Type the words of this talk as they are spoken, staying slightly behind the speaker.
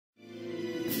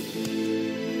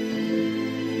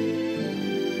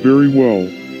Very well,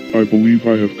 I believe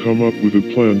I have come up with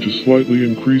a plan to slightly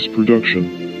increase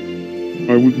production.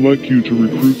 I would like you to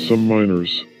recruit some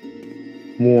miners.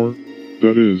 More,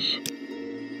 that is.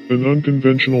 An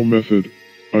unconventional method,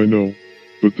 I know,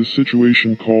 but the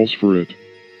situation calls for it.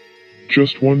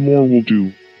 Just one more will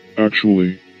do,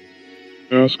 actually.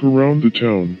 Ask around the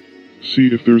town, see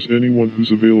if there's anyone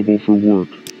who's available for work.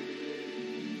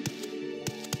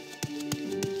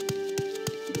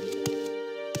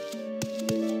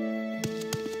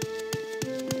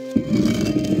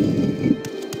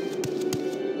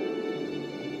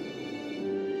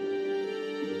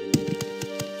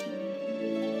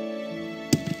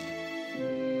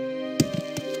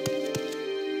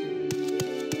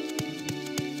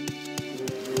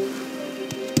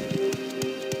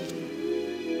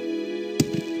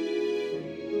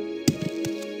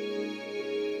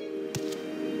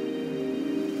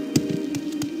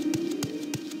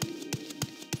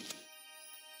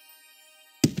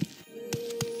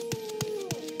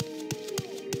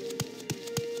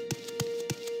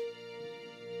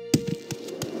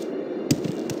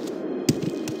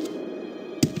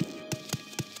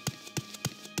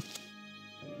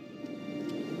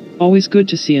 Always good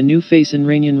to see a new face in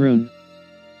ranyon-ruhn.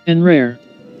 And rare.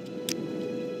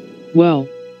 Well,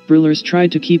 Brulers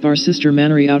tried to keep our sister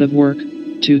Manri out of work,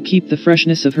 to keep the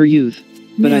freshness of her youth,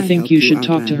 but I think you should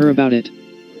talk to her about it.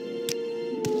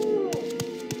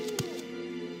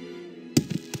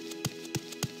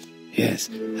 Yes,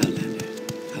 Outlander.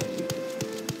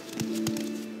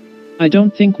 I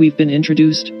don't think we've been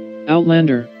introduced,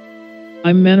 Outlander.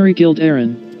 I'm Manri Guild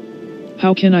Aaron.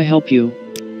 How can I help you?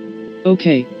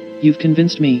 Okay, you've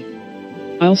convinced me.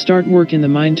 I'll start work in the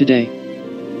mine today.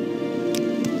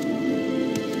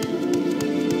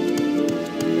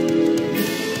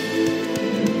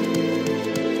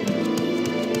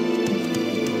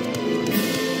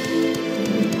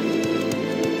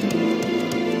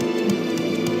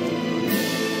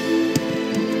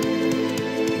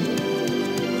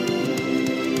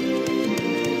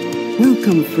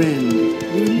 Welcome, friend.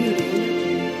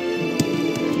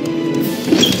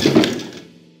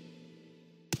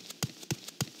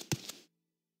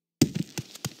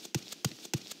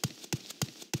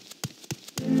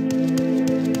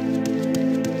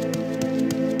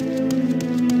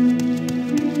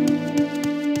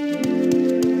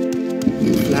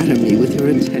 You flatter me with your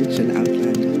attention,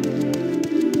 Outlander.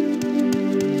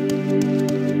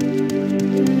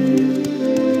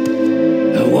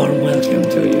 A warm welcome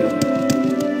to you.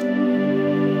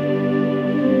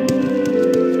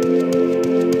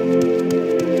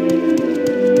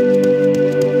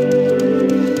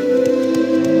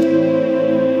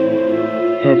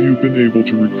 Have you been able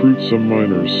to recruit some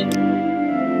miners?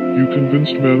 You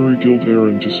convinced Manri Guild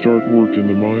Aaron to start work in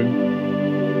the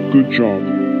mine? Good job,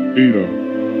 Ada.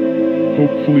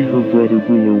 Hopefully her brother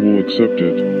Bruler will accept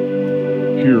it.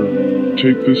 Here,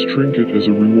 take this trinket as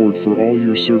a reward for all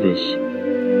your service.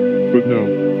 But now,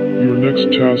 your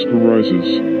next task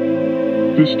arises.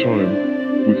 This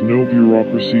time, with no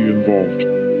bureaucracy involved,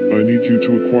 I need you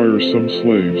to acquire some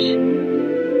slaves.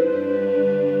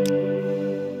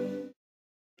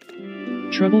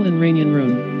 Trouble in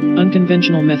ranyon-ruhn.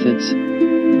 Unconventional methods.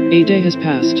 A day has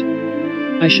passed.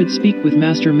 I should speak with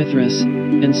Master Mithras,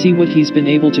 and see what he's been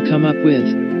able to come up with.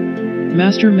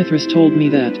 Master Mithras told me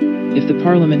that, if the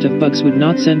Parliament of Bugs would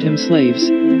not send him slaves,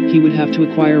 he would have to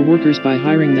acquire workers by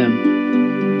hiring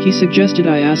them. He suggested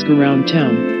I ask around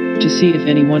town, to see if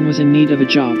anyone was in need of a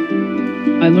job.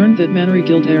 I learned that Manri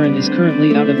Guild Aaron is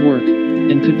currently out of work,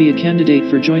 and could be a candidate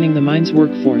for joining the mine's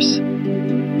workforce.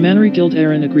 Manri Guild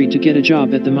Aaron agreed to get a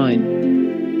job at the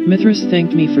mine. Mithras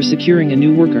thanked me for securing a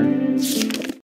new worker.